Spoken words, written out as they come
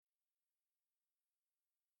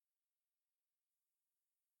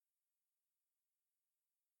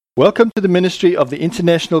Welcome to the ministry of the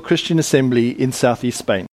International Christian Assembly in Southeast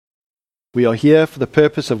Spain. We are here for the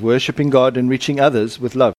purpose of worshiping God and reaching others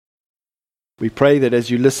with love. We pray that as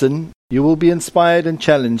you listen, you will be inspired and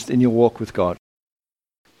challenged in your walk with God.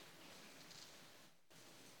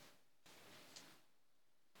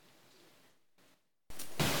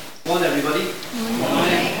 Morning, everybody.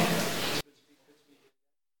 Morning.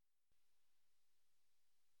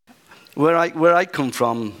 Where I come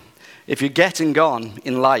from, if you're getting on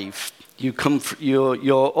in life, you're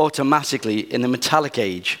automatically in the metallic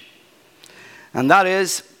age. And that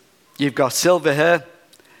is, you've got silver hair,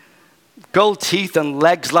 gold teeth and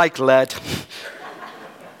legs like lead.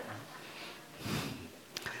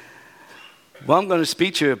 What I'm going to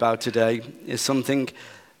speak to you about today is something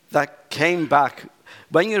that came back.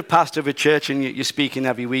 When you're a pastor of a church and you're speaking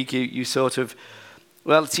every week, you sort of,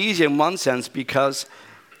 well, it's easier in one sense because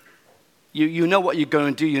you know what you're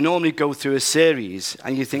going to do. You normally go through a series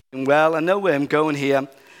and you're thinking, well, I know where I'm going here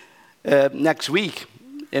next week,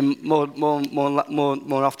 more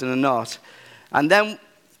often than not.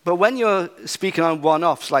 But when you're speaking on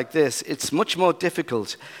one-offs like this, it's much more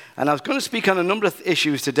difficult. And I was going to speak on a number of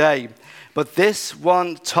issues today, but this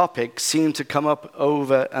one topic seemed to come up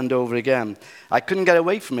over and over again. I couldn't get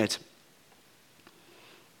away from it.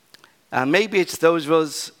 And maybe it's those of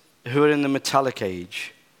us who are in the metallic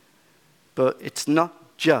age. But it's not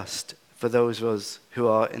just for those of us who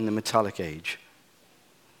are in the metallic age.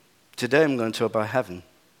 Today I'm going to talk about heaven.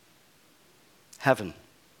 Heaven.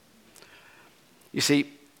 You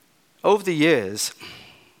see, over the years,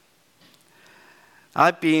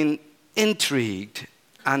 I've been intrigued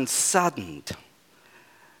and saddened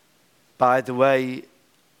by the way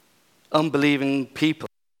unbelieving people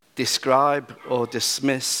describe or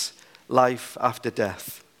dismiss life after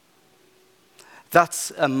death.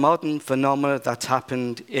 That's a modern phenomenon that's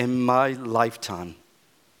happened in my lifetime.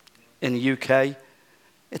 In the UK,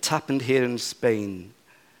 it's happened here in Spain.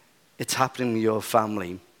 It's happening in your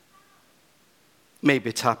family. Maybe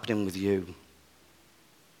it's happening with you.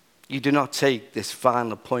 You do not take this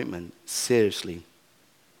final appointment seriously.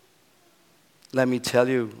 Let me tell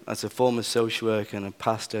you, as a former social worker and a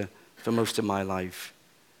pastor for most of my life,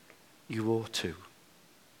 you ought to.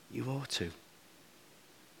 You ought to.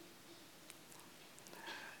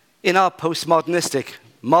 In our postmodernistic,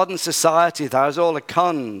 modern society, there is all the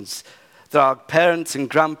cons that our parents and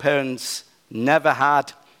grandparents never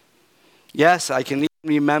had. Yes, I can even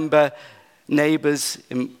remember neighbors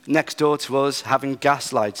next door to us having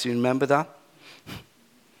gas lights. Do you remember that?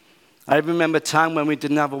 I remember a time when we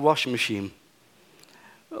didn't have a washing machine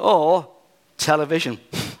or television.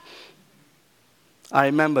 I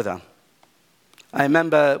remember that. I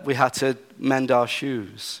remember we had to mend our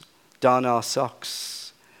shoes, darn our socks.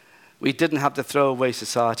 We didn't have the throwaway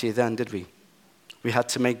society then, did we? We had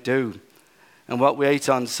to make do. And what we ate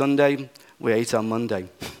on Sunday, we ate on Monday.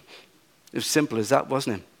 It was simple as that,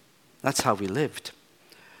 wasn't it? That's how we lived.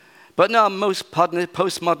 But in our most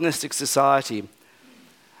postmodernistic society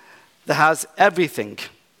that has everything,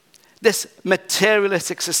 this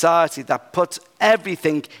materialistic society that puts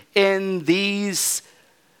everything in these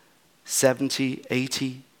 70,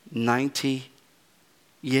 80, 90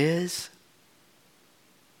 years,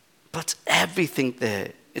 puts everything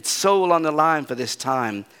there. It's soul on the line for this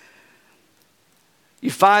time. You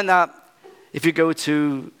find that if you go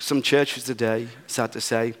to some churches today, sad to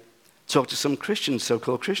say, talk to some Christians,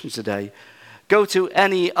 so-called Christians today, go to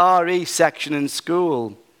any RE section in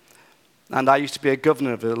school, and I used to be a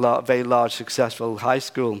governor of a very large, successful high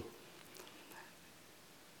school.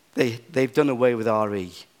 They've done away with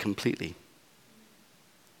RE completely.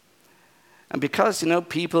 And because,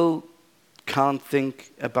 people can't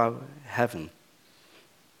think about heaven.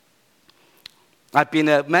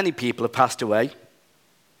 Many people have passed away.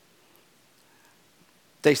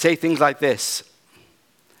 They say things like this: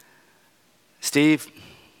 Steve,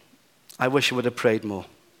 I wish I would have prayed more.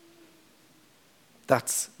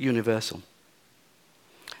 That's universal.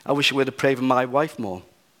 I wish I would have prayed for my wife more.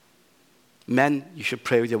 Men, you should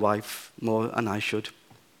pray with your wife more, and I should.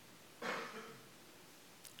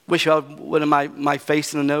 Wish I would have my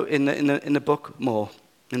face in the book more,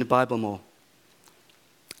 in the Bible more.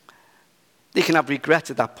 They can have regret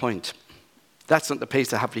at that point. That's not the place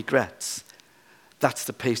to have regrets. That's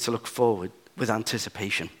the place to look forward with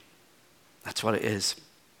anticipation. That's what it is.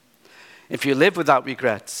 If you live without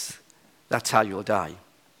regrets, that's how you'll die.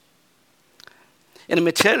 In a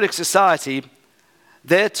materialistic society,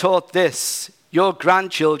 they're taught this. Your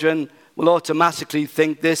grandchildren will automatically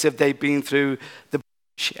think this if they've been through the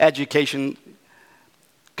education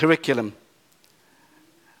curriculum.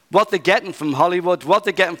 what they're getting from Hollywood, what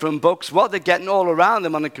they're getting from books, what they're getting all around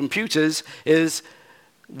them on the computers is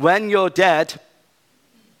when you're dead,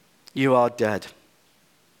 you are dead.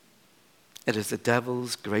 It is the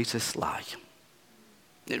devil's greatest lie.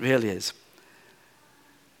 It really is.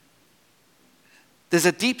 There's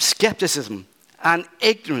a deep skepticism and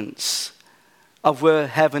ignorance of where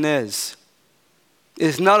heaven is.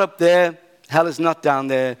 It's not up there. Hell is not down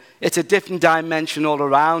there. It's a different dimension all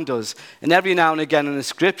around us. And every now and again in the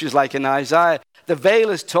scriptures, like in Isaiah, the veil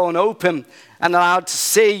is torn open and we're allowed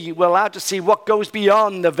to see what goes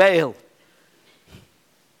beyond the veil.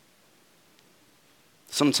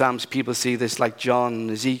 Sometimes people see this like John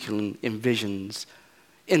and Ezekiel in visions,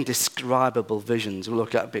 indescribable visions. We'll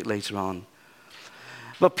look at a bit later on.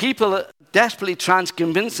 But people are desperately trying to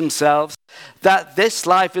convince themselves that this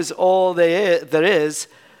life is all there is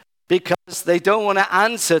because they don't want to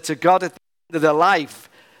answer to God at the end of their life.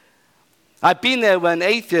 I've been there when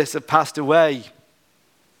atheists have passed away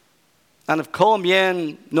and have called me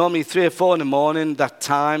in normally 3 or 4 in the morning, that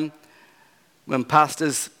time when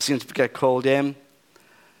pastors seem to get called in.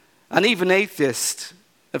 And even atheists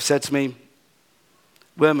have said to me,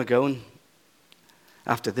 where am I going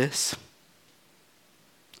after this?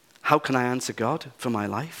 How can I answer God for my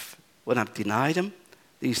life when I've denied him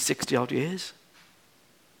these 60-odd years?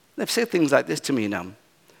 They've said things like this to me now.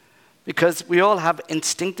 Because we all have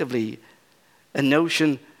instinctively a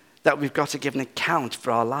notion that we've got to give an account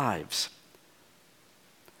for our lives.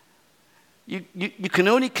 You can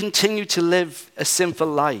only continue to live a sinful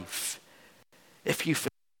life if you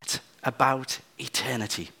forget about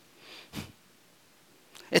eternity.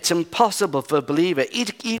 It's impossible for a believer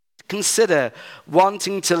even to consider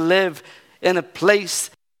wanting to live in a place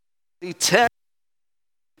eternal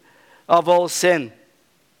of all sin.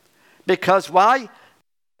 Because why?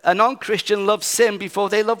 A non-Christian loves sin before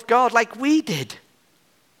they love God, like we did.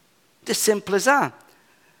 It's as simple as that.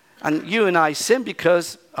 And you and I sin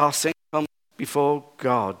because our sin comes before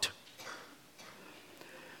God.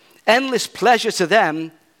 Endless pleasure to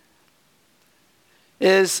them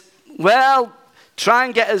is, well, try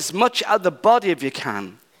and get as much out of the body as you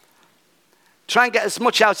can. Try and get as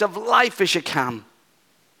much out of life as you can.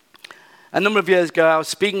 A number of years ago, I was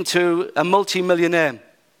speaking to a multi-millionaire.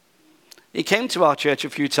 He came to our church a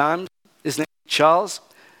few times. His name was Charles.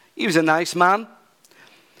 He was a nice man.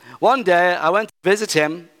 One day, I went to visit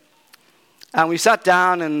him, and we sat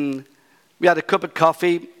down, and we had a cup of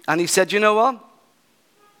coffee, and he said, you know what?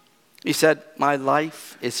 He said, my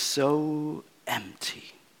life is so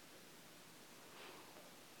empty.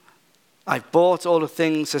 I've bought all the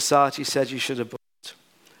things society said you should have bought.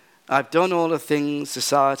 I've done all the things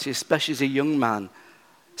society, especially as a young man,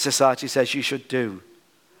 society says you should do.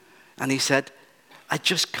 And he said, I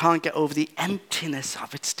just can't get over the emptiness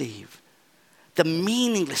of it, Steve. The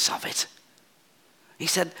meaningless of it. He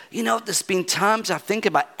said, you know, there's been times I think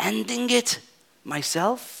about ending it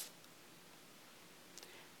myself.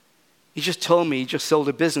 He just told me he just sold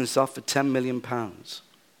a business off for £10 million.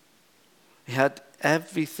 He had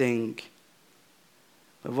everything.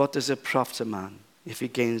 But what does it profit a man if he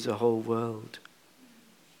gains the whole world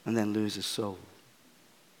and then loses soul?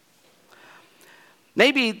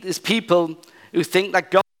 Maybe there's people who think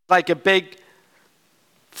that God is like a big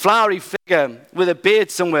flowery figure with a beard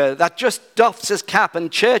somewhere that just doffs his cap, and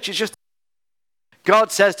church is just...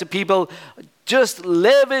 God says to people, just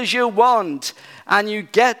live as you want and you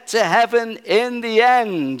get to heaven in the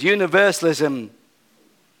end. Universalism.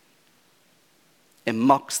 It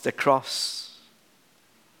mocks the cross,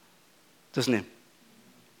 doesn't it?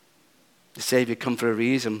 The Savior came for a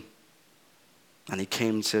reason, and he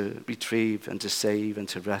came to retrieve and to save and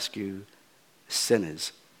to rescue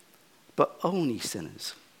sinners, but only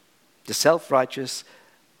sinners. The self-righteous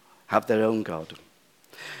have their own God.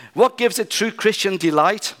 What gives a true Christian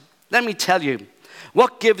delight? Let me tell you,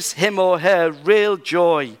 what gives him or her real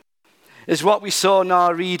joy is what we saw in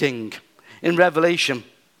our reading in Revelation.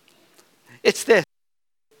 It's this.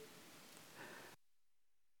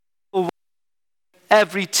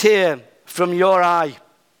 Every tear from your eye.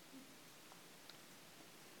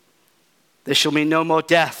 There shall be no more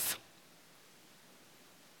death.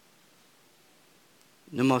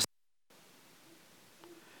 No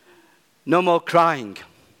more crying.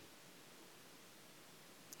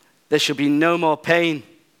 There shall be no more pain.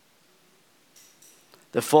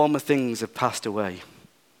 The former things have passed away.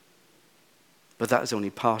 But that is only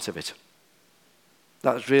part of it.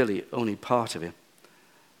 That is really only part of it.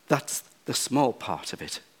 That's the small part of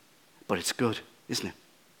it. But it's good, isn't it?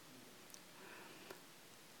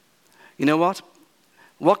 You know what?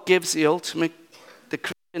 What gives the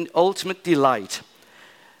Christian ultimate delight?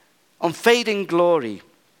 Unfading glory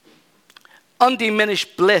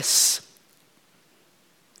undiminished bliss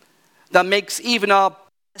that makes even our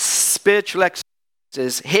spiritual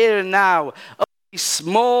experiences here and now only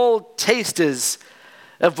small tasters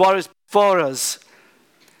of what is before us,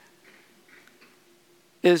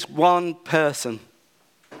 is one person.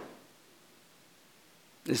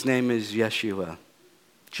 His name is Yeshua,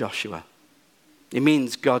 Joshua. It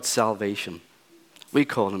means God's salvation. We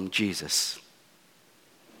call him Jesus.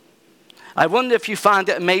 I wonder if you find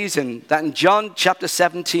it amazing that in John chapter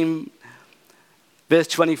 17, verse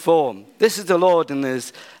 24, this is the Lord in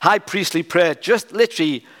his high priestly prayer, just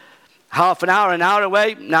literally half an hour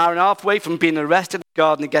away, an hour and a half away from being arrested in the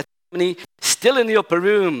Garden of Gethsemane, still in the upper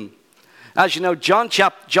room. As you know,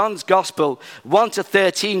 John's Gospel 1 to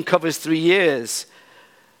 13 covers 3 years.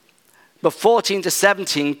 But 14 to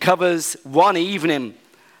 17 covers one evening,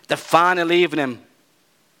 the final evening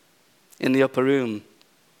in the upper room.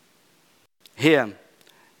 Here,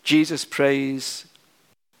 Jesus prays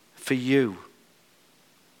for you.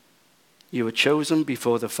 You were chosen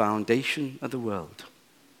before the foundation of the world.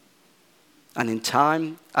 And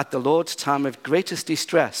at the Lord's time of greatest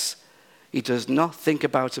distress, he does not think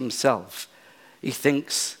about himself. He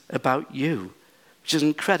thinks about you, which is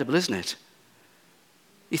incredible, isn't it?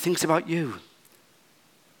 He thinks about you.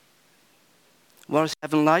 What is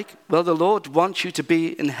heaven like? Well, the Lord wants you to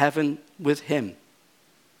be in heaven with him.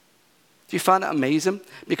 Do you find that amazing?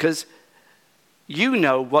 Because you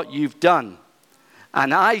know what you've done.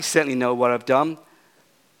 And I certainly know what I've done.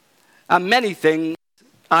 And many things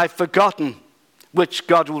I've forgotten, which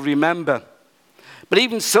God will remember. But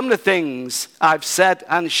even some of the things I've said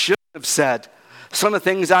and shouldn't have said, some of the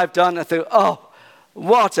things I've done, I think, oh,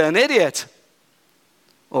 what an idiot.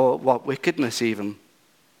 Or what wickedness even.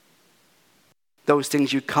 Those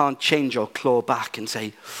things you can't change or claw back and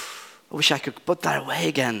say, I wish I could put that away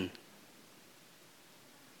again.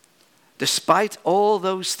 Despite all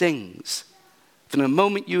those things, from the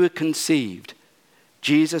moment you were conceived,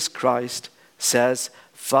 Jesus Christ says,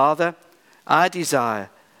 Father, I desire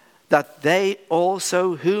that they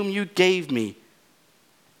also whom you gave me,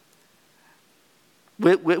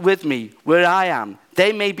 with me, where I am,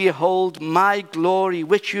 they may behold my glory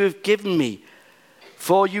which you have given me.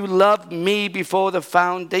 For you loved me before the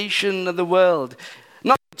foundation of the world.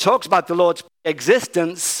 Not talks about the Lord's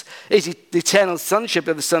existence, is the eternal sonship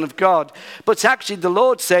of the Son of God, but it's actually the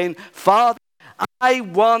Lord saying, Father, I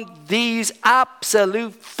want these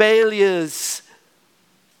absolute failures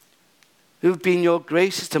who've been your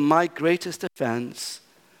greatest and my greatest offense.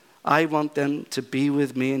 I want them to be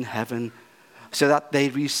with me in heaven so that they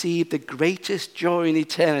receive the greatest joy in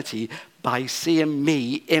eternity by seeing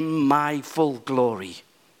me in my full glory.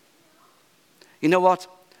 You know what?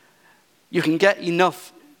 You can get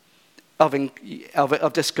enough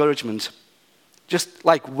of discouragement. Just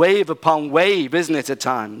like wave upon wave, isn't it, at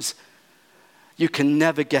times? You can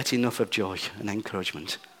never get enough of joy and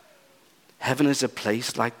encouragement. Heaven is a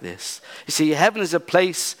place like this. You see, heaven is a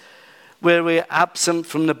place where we're absent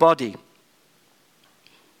from the body.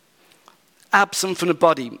 Absent from the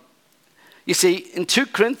body. You see, in 2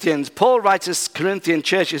 Corinthians, Paul writes this Corinthian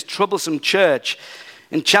church, his troublesome church,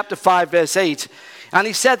 in chapter 5, verse 8. And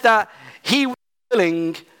he said that he was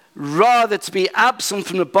willing rather to be absent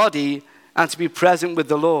from the body and to be present with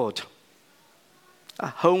the Lord. At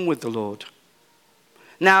home with the Lord.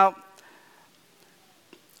 Now,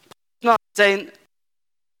 he's not saying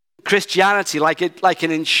Christianity like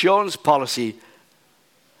an insurance policy,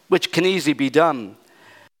 which can easily be done.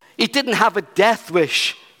 He didn't have a death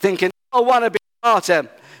wish, thinking, I want to be a martyr.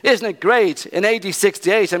 Isn't it great? In AD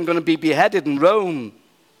 68, I'm going to be beheaded in Rome.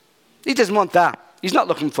 He doesn't want that. He's not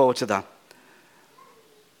looking forward to that.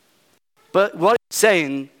 But what he's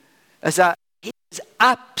saying is that he is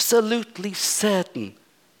absolutely certain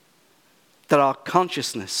that our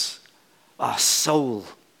consciousness, our soul,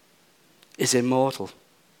 is immortal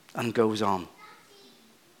and goes on.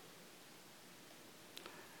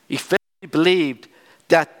 He firmly believed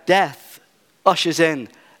that death ushers in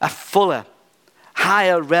a fuller,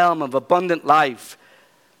 higher realm of abundant life,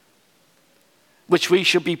 which we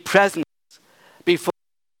should be present before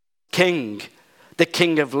the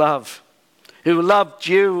King of love, who loved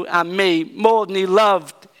you and me more than he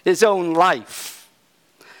loved his own life.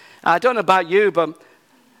 I don't know about you, but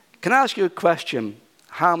can I ask you a question?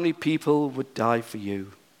 How many people would die for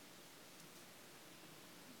you?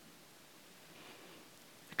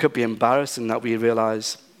 It could be embarrassing that we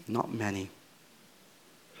realize not many.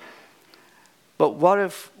 But what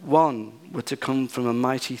if one were to come from a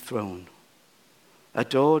mighty throne,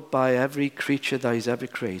 adored by every creature that he's ever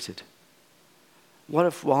created? What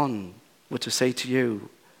if one were to say to you,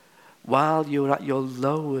 while you're at your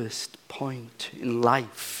lowest point in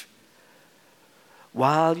life,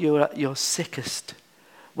 while you're at your sickest,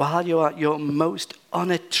 while you're at your most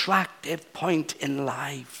unattractive point in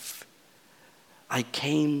life, I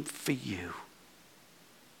came for you.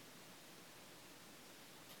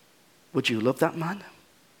 Would you love that man?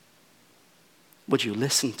 Would you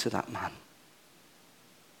listen to that man?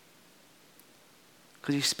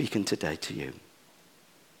 Because he's speaking today to you.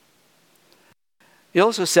 He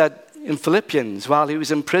also said in Philippians, while he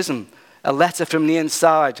was in prison, a letter from the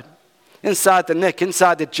inside the nick,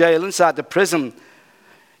 inside the jail, inside the prison.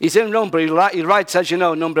 He's in Rome, but he writes, as you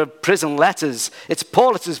know, a number of prison letters. It's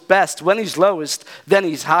Paul at his best. When he's lowest, then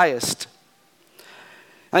he's highest.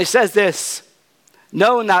 And he says this,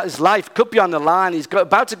 knowing that his life could be on the line, he's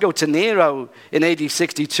about to go to Nero in AD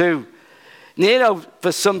 62. Nero,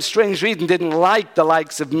 for some strange reason, didn't like the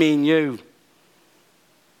likes of me and you.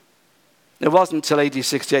 It wasn't until AD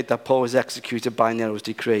 68 that Paul was executed by Nero's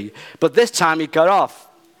decree. But this time he got off.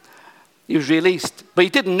 He was released. But he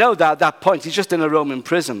didn't know that at that point. He's just in a Roman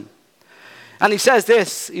prison. And he says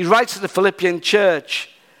this. He writes to the Philippian church.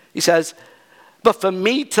 He says, but for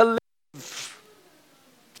me to live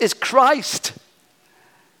is Christ.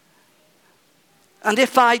 And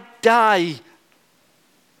if I die,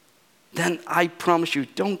 then I promise you,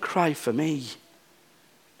 don't cry for me.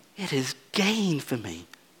 It is gain for me.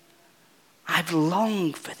 I've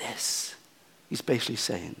longed for this, he's basically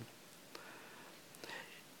saying.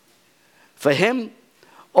 For him,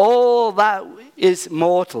 all that is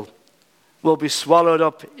mortal will be swallowed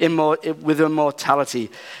up with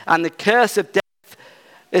immortality. And the curse of death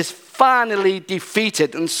is finally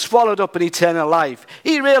defeated and swallowed up in eternal life.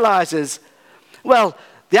 He realizes, well,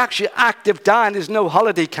 the actual act of dying is no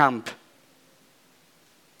holiday camp.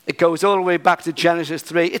 It goes all the way back to Genesis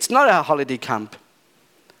 3. It's not a holiday camp.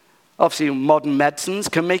 Obviously, modern medicines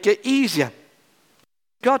can make it easier.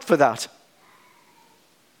 God for that.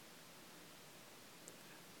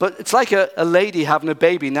 But it's like a lady having a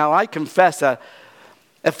baby. Now, I confess that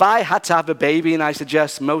if I had to have a baby, and I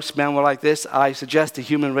suggest most men were like this, I suggest the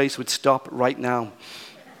human race would stop right now.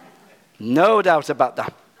 No doubt about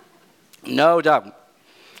that. No doubt.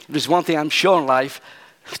 If there's one thing I'm sure in life,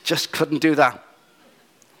 just couldn't do that.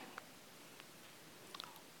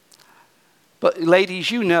 But ladies,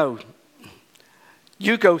 you know,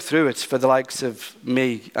 you go through it for the likes of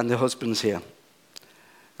me and the husbands here.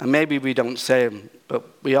 And maybe we don't say them, but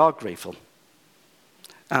we are grateful.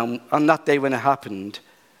 And on that day when it happened,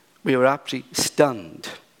 we were actually stunned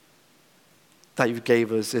that you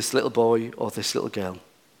gave us this little boy or this little girl.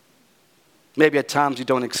 Maybe at times you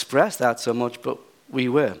don't express that so much, but we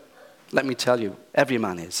were. Let me tell you, every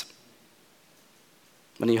man is.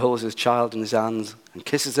 When he holds his child in his hands and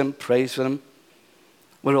kisses him, prays for him,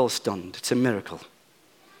 we're all stunned. It's a miracle.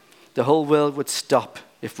 The whole world would stop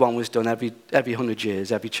if one was done every 100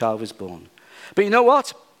 years, every child was born. But you know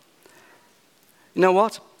what? You know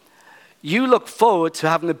what? You look forward to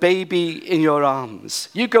having a baby in your arms.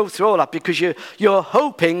 You go through all that because you're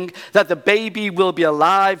hoping that the baby will be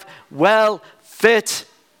alive, well, fit.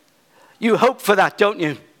 You hope for that, don't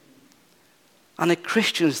you? And a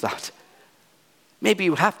Christian's that. Maybe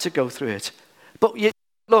you have to go through it. But you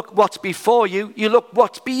look what's before you. You look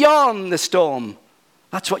what's beyond the storm.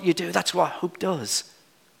 That's what you do. That's what hope does.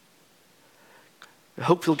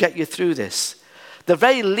 Hope will get you through this. The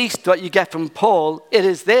very least what you get from Paul, it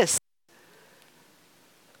is this.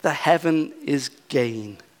 The heaven is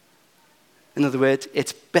gain. In other words,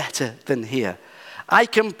 it's better than here. I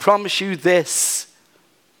can promise you this.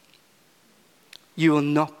 You will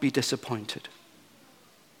not be disappointed.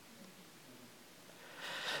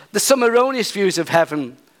 There's some erroneous views of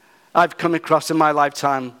heaven I've come across in my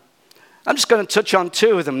lifetime. I'm just going to touch on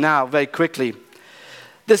two of them now very quickly.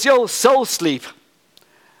 There's the old soul sleep,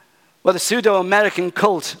 where the pseudo-American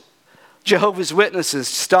cult, Jehovah's Witnesses,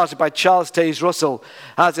 started by Charles Taze Russell,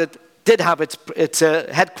 as it did have its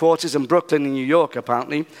headquarters in Brooklyn in New York,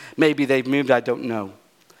 apparently. Maybe they've moved, I don't know.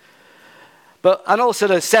 And also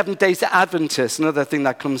the Seventh-day Adventists, another thing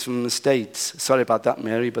that comes from the States. Sorry about that,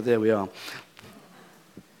 Mary, but there we are.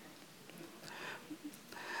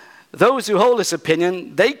 Those who hold this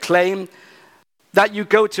opinion, they claim that you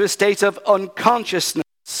go to a state of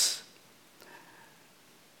unconsciousness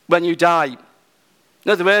when you die.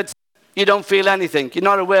 In other words, you don't feel anything. You're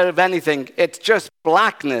not aware of anything. It's just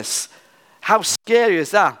blackness. How scary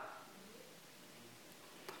is that?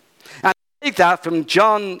 And I take that from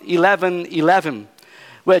John 11:11,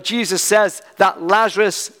 where Jesus says that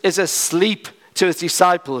Lazarus is asleep to his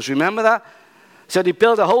disciples. Remember that? So they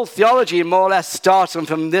build a whole theology more or less starting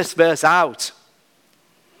from this verse out.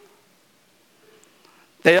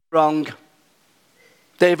 They are wrong.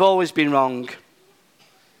 They've always been wrong.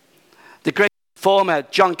 The great reformer,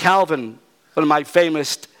 John Calvin, one of my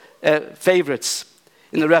famous favorites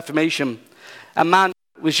in the Reformation, a man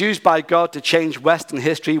who was used by God to change Western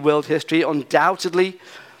history, world history, undoubtedly.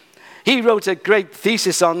 He wrote a great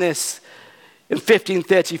thesis on this in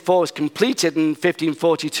 1534, was completed in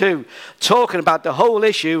 1542, talking about the whole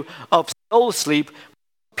issue of soul sleep.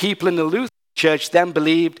 People in the Lutheran Church then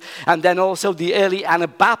believed, and then also the early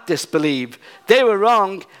Anabaptists believed. They were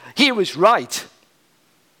wrong, he was right.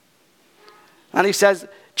 And he says,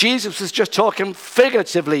 Jesus was just talking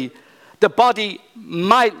figuratively. The body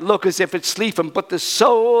might look as if it's sleeping, but the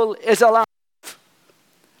soul is alive.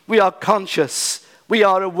 We are conscious. We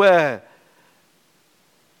are aware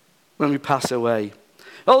when we pass away.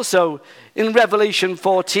 Also, in Revelation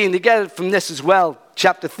 14, they get it from this as well,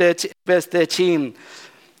 chapter 13, verse 13.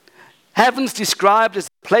 Heaven's described as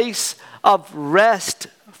a place of rest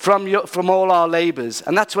from all our labors.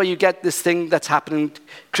 And that's where you get this thing that's happening in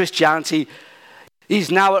Christianity. He's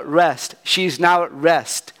now at rest. She's now at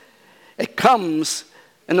rest. It comes,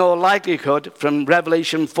 in all likelihood, from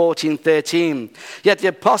Revelation 14:13. Yet the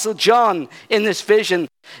Apostle John, in this vision,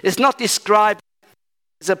 is not described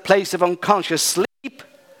as a place of unconscious sleep.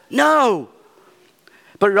 No.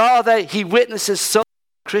 But rather, he witnesses some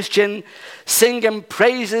Christian singing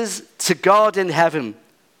praises to God in heaven.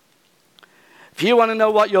 If you want to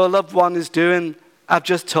know what your loved one is doing, I've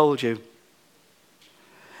just told you.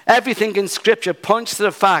 Everything in Scripture points to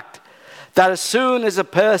the fact that as soon as a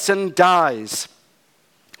person dies,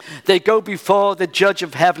 they go before the judge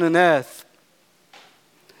of heaven and earth.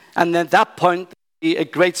 And at that point, there'll be a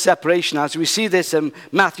great separation, as we see this in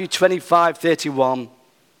Matthew 25:31.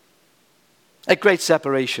 A great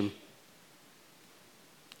separation.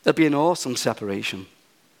 There'll be an awesome separation.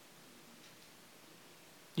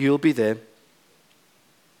 You'll be there.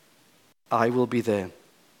 I will be there.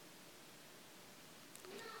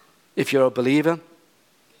 If you're a believer,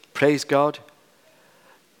 praise God,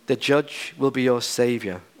 the judge will be your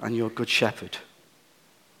savior and your good shepherd.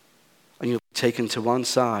 And you'll be taken to one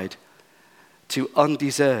side to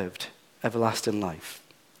undeserved everlasting life.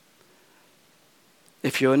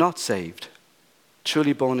 If you're not saved,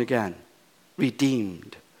 truly born again,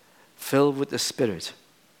 redeemed, filled with the Spirit,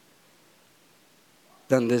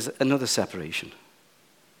 then there's another separation.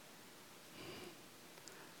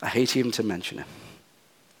 I hate even to mention it,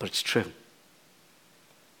 but it's true.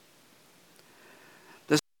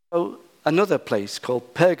 There's another place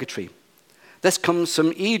called purgatory. This comes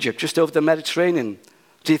from Egypt, just over the Mediterranean,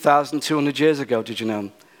 2,200 years ago, did you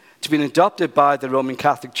know? It's been adopted by the Roman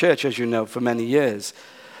Catholic Church, as you know, for many years.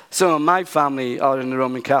 Some of my family are in the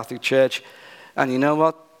Roman Catholic Church, and you know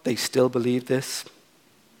what? They still believe this.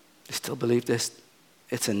 They still believe this.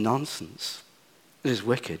 It's a nonsense. It is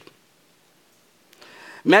wicked.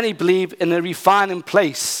 Many believe in a refining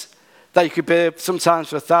place that you could be sometimes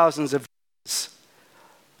for thousands of years.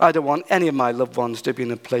 I don't want any of my loved ones to be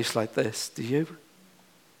in a place like this. Do you?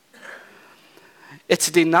 It's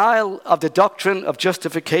a denial of the doctrine of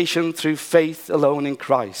justification through faith alone in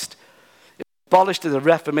Christ. It was abolished at the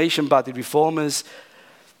Reformation by the Reformers,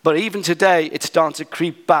 but even today it's starting to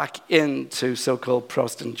creep back into so-called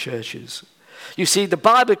Protestant churches. You see, the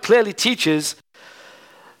Bible clearly teaches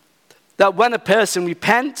that when a person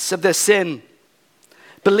repents of their sin,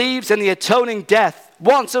 believes in the atoning death,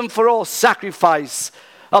 once and for all sacrifice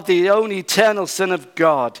of the only eternal Son of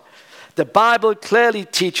God, the Bible clearly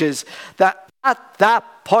teaches that at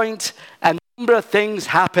that point, a number of things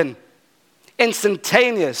happen.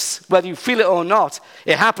 Instantaneous, whether you feel it or not,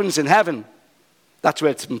 it happens in heaven. That's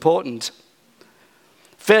where it's important.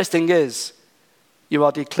 First thing is, you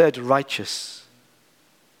are declared righteous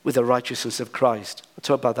with the righteousness of Christ. I'll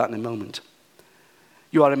talk about that in a moment.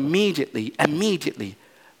 You are immediately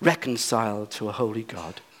reconciled to a holy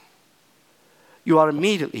God. You are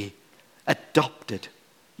immediately adopted.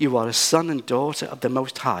 You are a son and daughter of the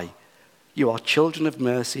Most High. You are children of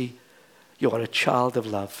mercy. You are a child of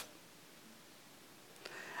love.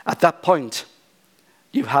 At that point,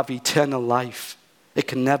 you have eternal life. It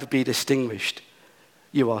can never be distinguished.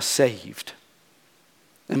 You are saved.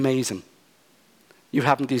 Amazing. You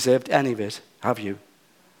haven't deserved any of it, have you?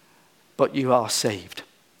 But you are saved.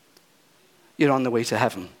 You're on the way to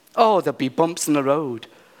heaven. Oh, there'll be bumps in the road.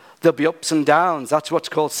 There'll be ups and downs. That's what's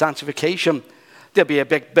called sanctification. There'll be a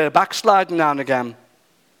bit of backsliding now and again.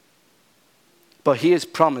 But he has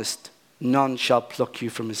promised, none shall pluck you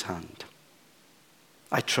from his hand.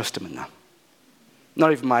 I trust him in that.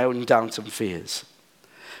 Not even my own doubts and fears.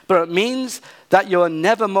 But it means that you are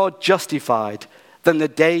never more justified than the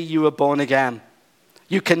day you were born again.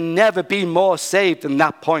 You can never be more saved than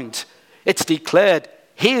that point. It's declared.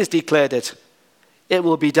 He has declared it. It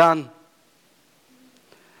will be done.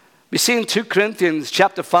 We see in 2 Corinthians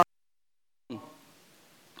chapter 5.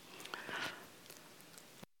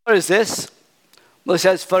 What is this? Well, it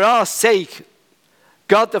says, for our sake,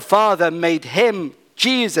 God the Father made him,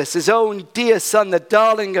 Jesus, his own dear son, the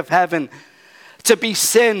darling of heaven, to be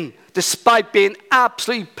sin, despite being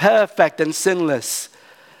absolutely perfect and sinless.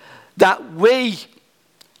 That we,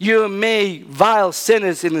 you and me, vile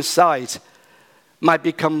sinners in his sight, might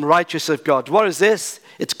become righteous of God. What is this?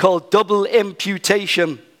 It's called double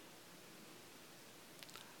imputation.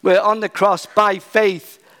 We're on the cross by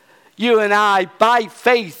faith. You and I, by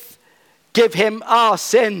faith, give him our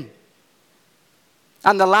sin.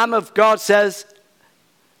 And the Lamb of God says,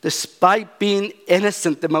 despite being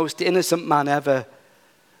innocent, the most innocent man ever,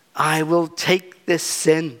 I will take this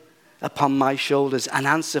sin upon my shoulders and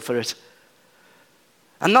answer for it.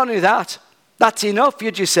 And not only that, that's enough,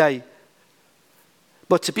 you'd you say.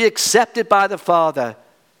 But to be accepted by the Father,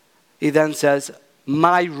 he then says,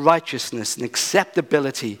 my righteousness and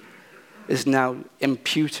acceptability is now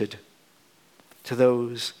imputed to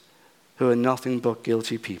those who are nothing but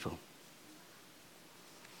guilty people.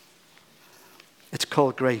 It's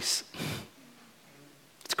called grace.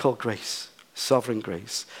 It's called grace, sovereign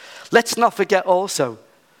grace. Let's not forget also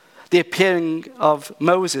the appearing of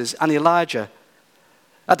Moses and Elijah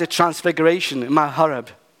at the transfiguration in Mount Horeb.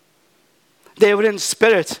 They were in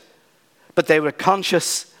spirit, but they were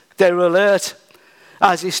conscious. They were alert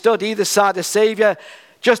as he stood either side of the Savior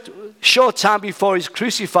just a short time before he's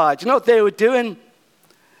crucified. You know what they were doing?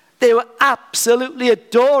 They were absolutely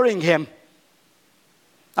adoring him.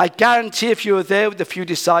 I guarantee if you were there with a few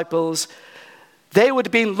disciples, they would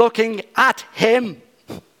have been looking at him.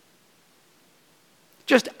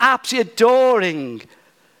 Just absolutely adoring.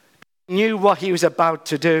 Knew what he was about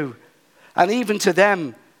to do. And even to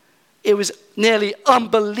them, it was nearly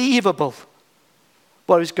unbelievable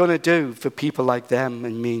what he was going to do for people like them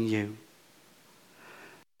and me and you.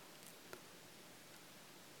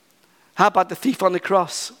 How about the thief on the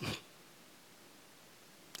cross?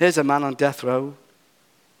 Here's a man on death row,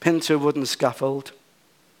 pinned to a wooden scaffold.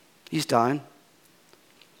 He's dying.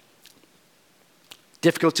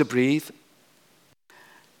 Difficult to breathe.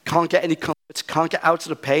 Can't get any comfort. Can't get out of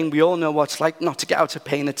the pain. We all know what it's like not to get out of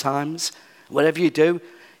pain at times. Whatever you do,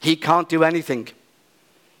 he can't do anything.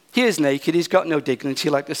 He is naked. He's got no dignity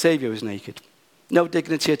like the Savior was naked. No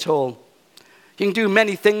dignity at all. You can do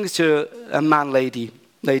many things to a man,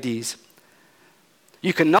 ladies.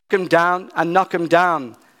 You can knock him down and knock him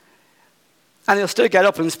down, and he'll still get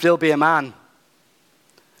up and still be a man.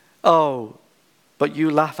 Oh, but you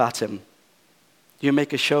laugh at him. You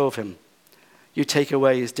make a show of him. You take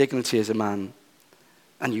away his dignity as a man,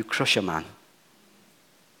 and you crush a man.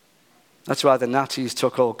 That's why the Nazis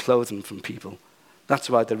took all clothing from people. That's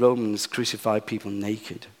why the Romans crucified people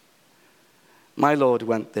naked. My Lord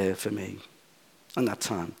went there for me at that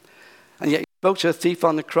time. And yet he spoke to a thief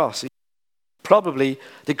on the cross. Probably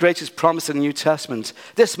the greatest promise in the New Testament.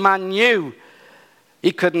 This man knew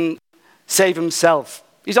he couldn't save himself.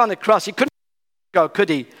 He's on the cross. He couldn't go, could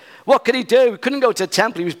he? What could he do? He couldn't go to the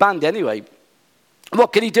temple. He was banned anyway.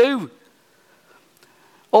 What could he do?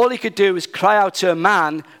 All he could do was cry out to a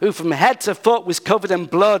man who from head to foot was covered in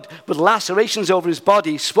blood with lacerations over his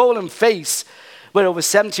body, swollen face, where over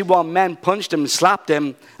 71 men punched him, slapped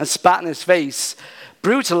him, and spat in his face,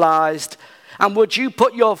 brutalized. And would you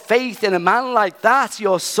put your faith in a man like that,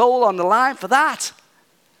 your soul on the line for that?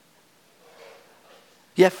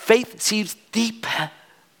 Yet faith seems deeper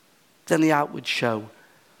than the outward show.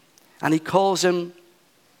 And he calls him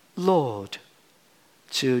Lord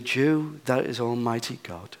to a Jew that is Almighty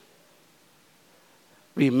God.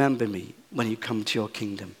 Remember me when you come to your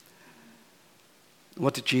kingdom.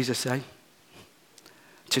 What did Jesus say?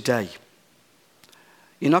 Today.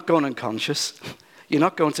 You're not going unconscious. You're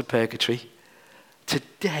not going to purgatory.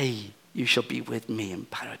 Today you shall be with me in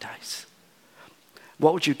paradise.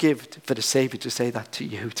 What would you give for the Savior to say that to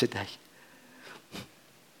you today?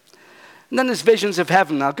 And then there's visions of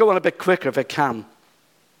heaven. I'll go on a bit quicker if I can.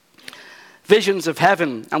 Visions of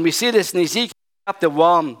heaven. And we see this in Ezekiel chapter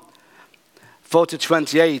 1,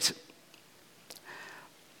 4-28.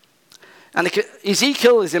 And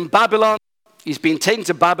Ezekiel is in Babylon. He's been taken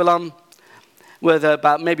to Babylon with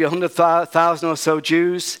about maybe 100,000 or so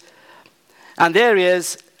Jews. And there he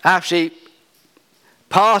is, actually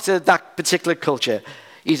part of that particular culture.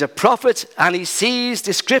 He's a prophet and he sees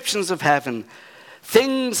descriptions of heaven.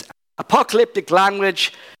 Things, apocalyptic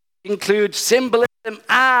language, include symbolism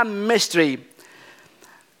and mystery.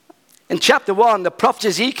 In chapter 1, the prophet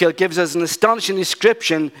Ezekiel gives us an astonishing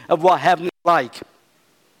description of what heaven is like.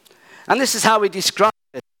 And this is how he describes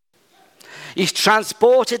it. He's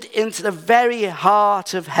transported into the very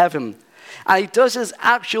heart of heaven. And he does his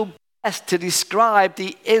actual best to describe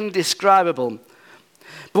the indescribable.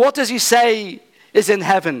 But what does he say is in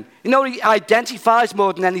heaven? You know what he identifies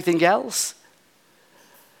more than anything else?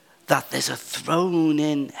 That there's a throne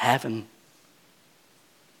in heaven.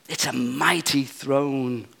 It's a mighty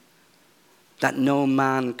throne that no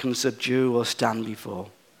man can subdue or stand before.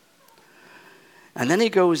 And then he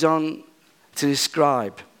goes on to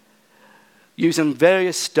describe, using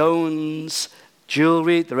various stones,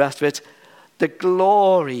 jewelry, the rest of it, the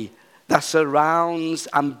glory that surrounds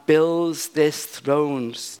and builds this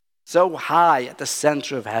throne so high at the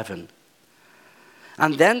center of heaven.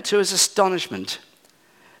 And then, to his astonishment,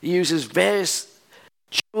 he uses various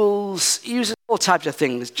jewels, he uses all types of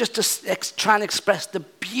things just to try and express the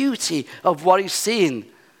beauty of what he's seeing.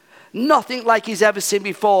 Nothing like he's ever seen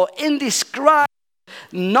before. Indescribable.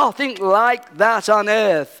 Nothing like that on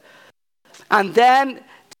earth. And then,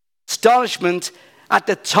 astonishment at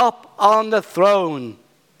the top on the throne.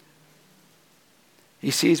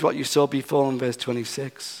 He sees what you saw before in verse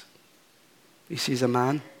 26. He sees a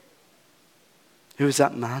man. Who is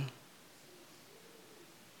that man?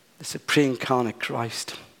 It's a pre-incarnate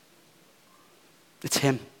Christ. It's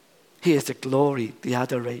him. He is the glory, the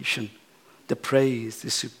adoration, the praise,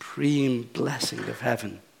 the supreme blessing of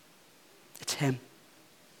heaven. It's him.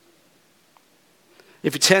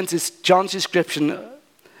 If you turn to John's description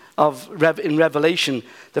in Revelation,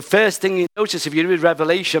 the first thing you notice if you read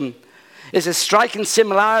Revelation is a striking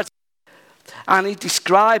similarity. And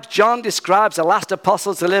John describes the last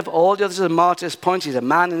apostle to live. All the others are martyrs. Point, he's a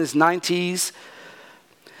man in his 90s.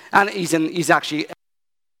 And he's actually,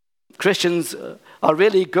 Christians are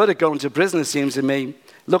really good at going to prison, it seems to me.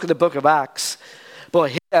 Look at the book of Acts.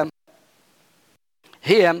 But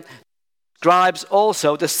here describes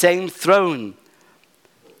also the same throne,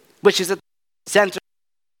 which is at the center.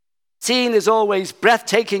 Seen is always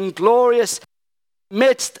breathtaking, glorious,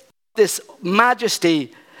 amidst this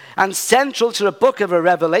majesty. And central to the book of a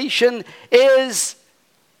Revelation is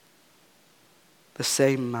the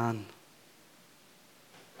same man.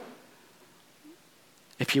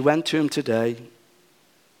 If you went to him today,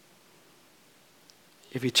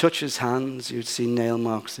 if you touch his hands, you'd see nail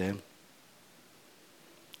marks there.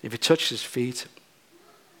 If you touch his feet,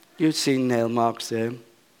 you'd see nail marks there.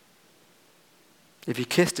 If you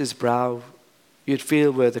kissed his brow, you'd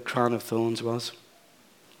feel where the crown of thorns was.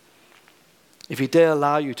 If he dare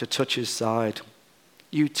allow you to touch his side,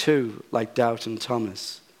 you too, like Doubting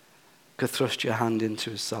Thomas, could thrust your hand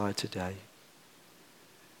into his side today.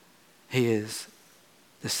 He is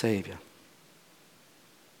the Savior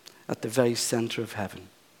at the very center of heaven.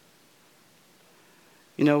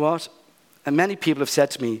 You know what? And many people have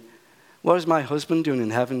said to me, what is my husband doing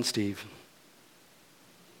in heaven, Steve?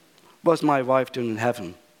 What's my wife doing in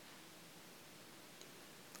heaven?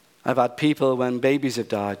 I've had people, when babies have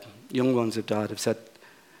died, young ones have died, have said,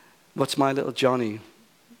 what's my little Johnny?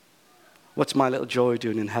 What's my little Joy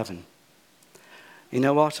doing in heaven? You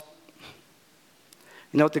know what?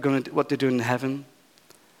 You know what they're doing in heaven?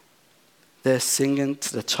 They're singing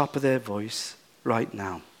to the top of their voice right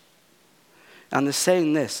now. And they're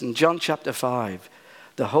saying this, in John chapter 5,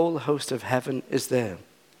 the whole host of heaven is there.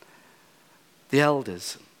 The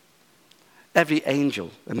elders, every angel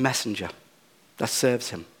and messenger that serves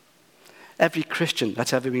him, every Christian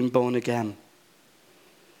that's ever been born again,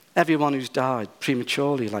 everyone who's died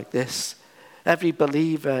prematurely like this, every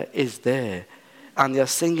believer is there. And they're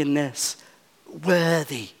singing this,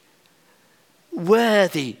 worthy.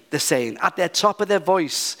 Worthy, they're saying, at the top of their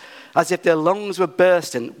voice, as if their lungs were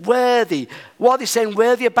bursting. Worthy. What they're saying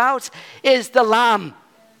worthy about is the Lamb.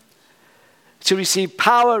 To receive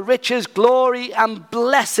power, riches, glory, and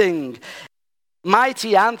blessing.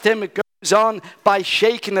 Mighty anthem, it goes on by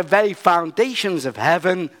shaking the very foundations of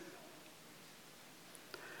heaven.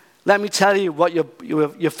 Let me tell you what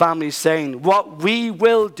your family is saying. What we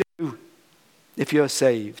will do if you're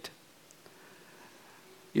saved.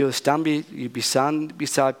 You'll be stand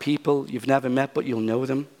beside people you've never met, but you'll know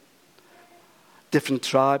them. Different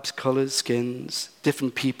tribes, colors, skins,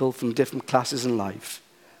 different people from different classes in life.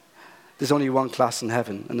 There's only one class in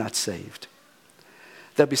heaven, and that's saved.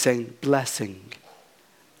 They'll be saying blessing,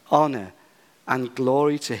 honor, and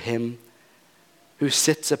glory to him who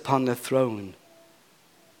sits upon the throne,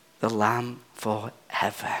 the Lamb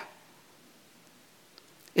forever.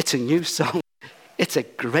 It's a new song. It's a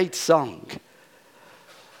great song.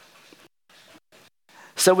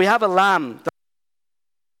 So we have a Lamb on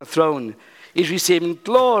the throne. He's receiving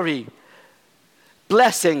glory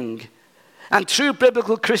blessing. And true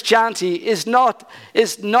biblical Christianity is not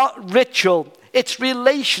ritual, it's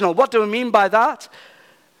relational. What do I mean by that?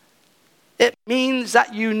 It means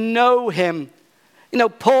that you know him. You know,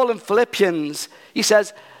 Paul in Philippians, he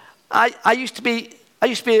says, I used to be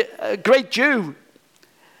a great Jew,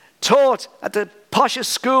 taught at the poshest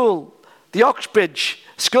school, the Oxbridge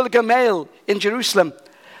School of Gamaliel in Jerusalem.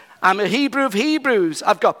 I'm a Hebrew of Hebrews.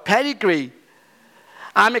 I've got pedigree.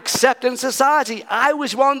 I'm accepted in society. I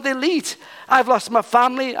was one of the elite. I've lost my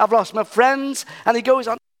family. I've lost my friends. And he goes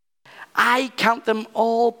on, I count them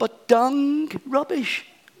all but dung, rubbish,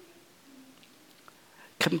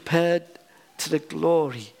 compared to the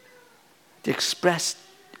glory, the expressed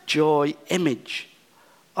joy image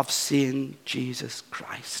of seeing Jesus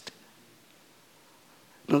Christ.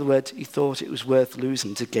 In other words, he thought it was worth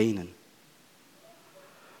losing to gain him.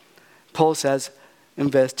 Paul says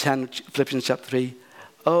in verse 10, Philippians chapter 3,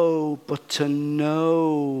 oh, but to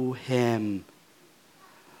know him.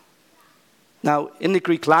 Now, in the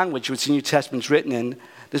Greek language, which the New Testament's written in,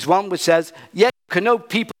 there's one which says, yeah, you can know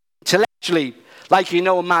people intellectually, like you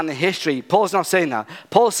know a man in history. Paul's not saying that.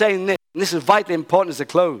 Paul's saying this, and this is vitally important as a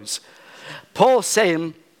close. Paul's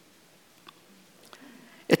saying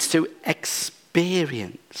it's to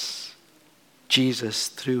experience Jesus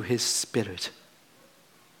through his Spirit.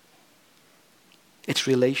 It's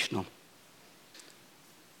relational.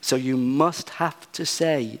 So you must have to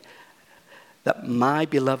say that my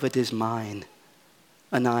beloved is mine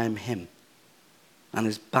and I am him. And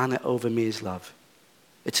his banner over me is love.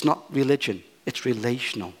 It's not religion. It's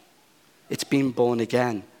relational. It's being born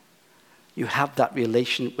again. You have that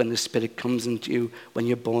relation when the Spirit comes into you when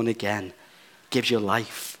you're born again. Gives you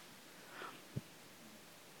life.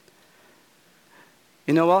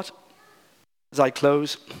 You know what? As I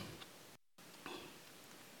close,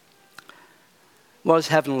 what is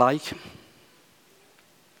heaven like?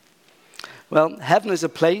 Well, heaven is a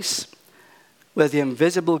place where the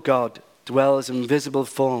invisible God dwells in visible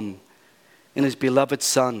form in his beloved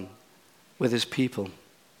Son with his people,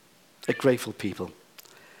 a grateful people.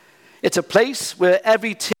 It's a place where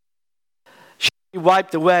every tear shall be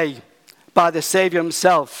wiped away by the Savior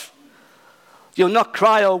himself. You'll not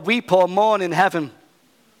cry or weep or mourn in heaven.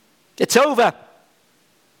 It's over.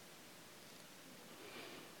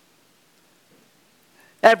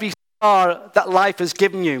 Every scar that life has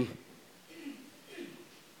given you,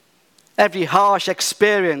 every harsh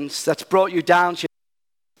experience that's brought you down to,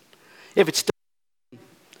 if it's done,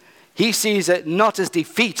 he sees it not as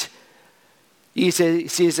defeat, he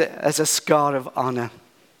sees it as a scar of honor.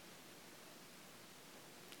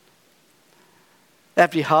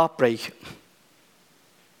 Every heartbreak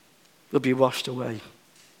will be washed away.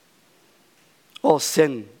 All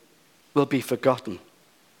sin will be forgotten.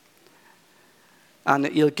 And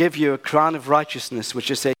he'll give you a crown of righteousness, which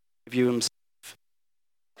is a give you himself.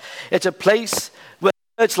 It's a place where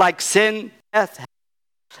words like sin, death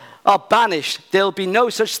are banished. There'll be no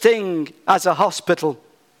such thing as a hospital.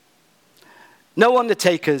 No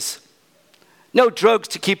undertakers. No drugs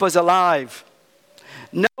to keep us alive.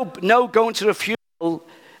 No going to a funeral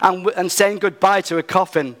and saying goodbye to a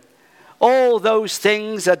coffin. All those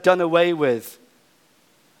things are done away with.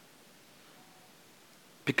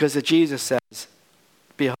 Because Jesus says,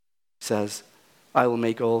 behold, he says, I will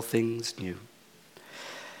make all things new.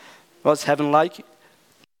 What's heaven like?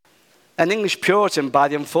 An English Puritan by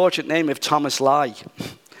the unfortunate name of Thomas Lye.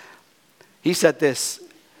 He said this.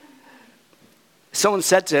 Someone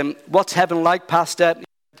said to him, what's heaven like, Pastor? He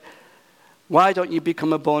said, why don't you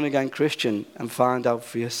become a born-again Christian and find out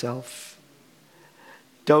for yourself?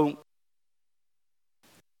 Don't.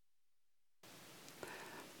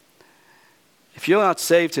 If you're not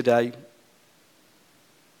saved today,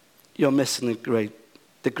 you're missing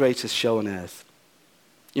the greatest show on earth.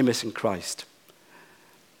 You're missing Christ.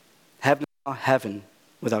 Heaven is not heaven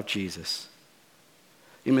without Jesus.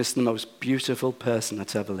 You're missing the most beautiful person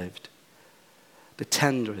that's ever lived. The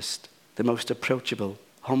tenderest, the most approachable,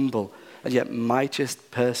 humble, and yet mightiest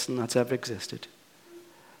person that's ever existed.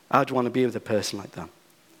 I'd want to be with a person like that.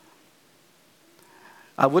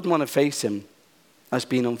 I wouldn't want to face him as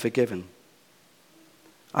being unforgiven.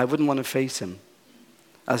 I wouldn't want to face him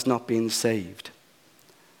as not being saved.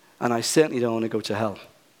 And I certainly don't want to go to hell.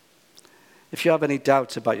 If you have any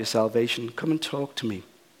doubts about your salvation, come and talk to me.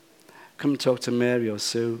 Come and talk to Mary or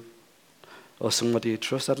Sue or somebody you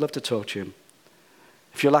trust. I'd love to talk to you.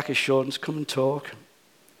 If you lack assurance, come and talk.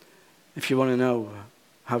 If you want to know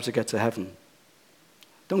how to get to heaven,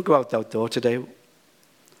 don't go out that door today.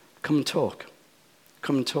 Come and talk.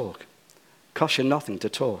 Come and talk. Cost you nothing to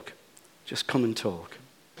talk. Just come and talk.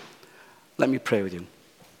 Let me pray with you.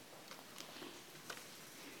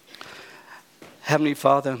 Heavenly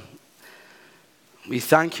Father, we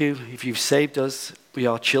thank you if you've saved us. We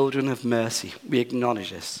are children of mercy. We acknowledge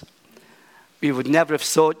this. We would never have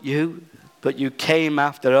sought you, but you came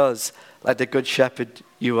after us like the good shepherd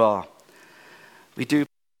you are. We do,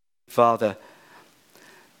 Father,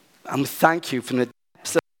 and thank you from the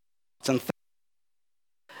depths of our hearts.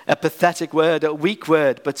 A pathetic word, a weak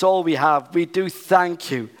word, but it's all we have. We do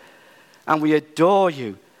thank you, and we adore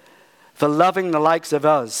you for loving the likes of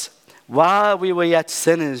us. While we were yet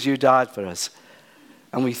sinners, you died for us.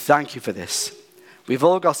 And we thank you for this. We've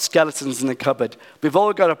all got skeletons in the cupboard. We've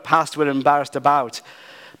all got a past we're embarrassed about.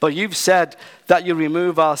 But you've said that you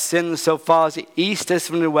remove our sins so far as the east is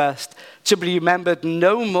from the west, to be remembered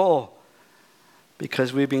no more,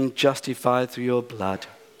 because we've been justified through your blood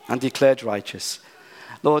and declared righteous.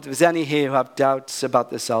 Lord, if there's any here who have doubts about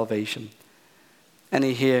their salvation,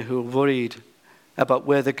 any here who are worried about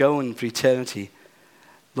where they're going for eternity,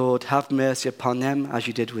 Lord, have mercy upon them as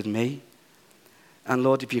you did with me. And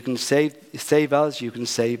Lord, if you can save us, you can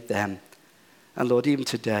save them. And Lord, even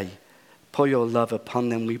today, pour your love upon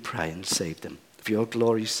them, we pray, and save them. For your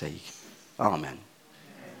glory's sake. Amen.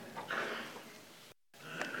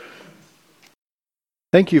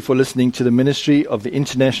 Thank you for listening to the ministry of the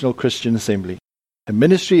International Christian Assembly, a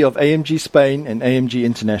ministry of AMG Spain and AMG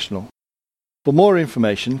International. For more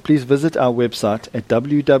information, please visit our website at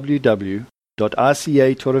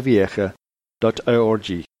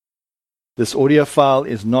www.rcatorrevieja.org. This audio file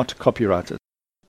is not copyrighted.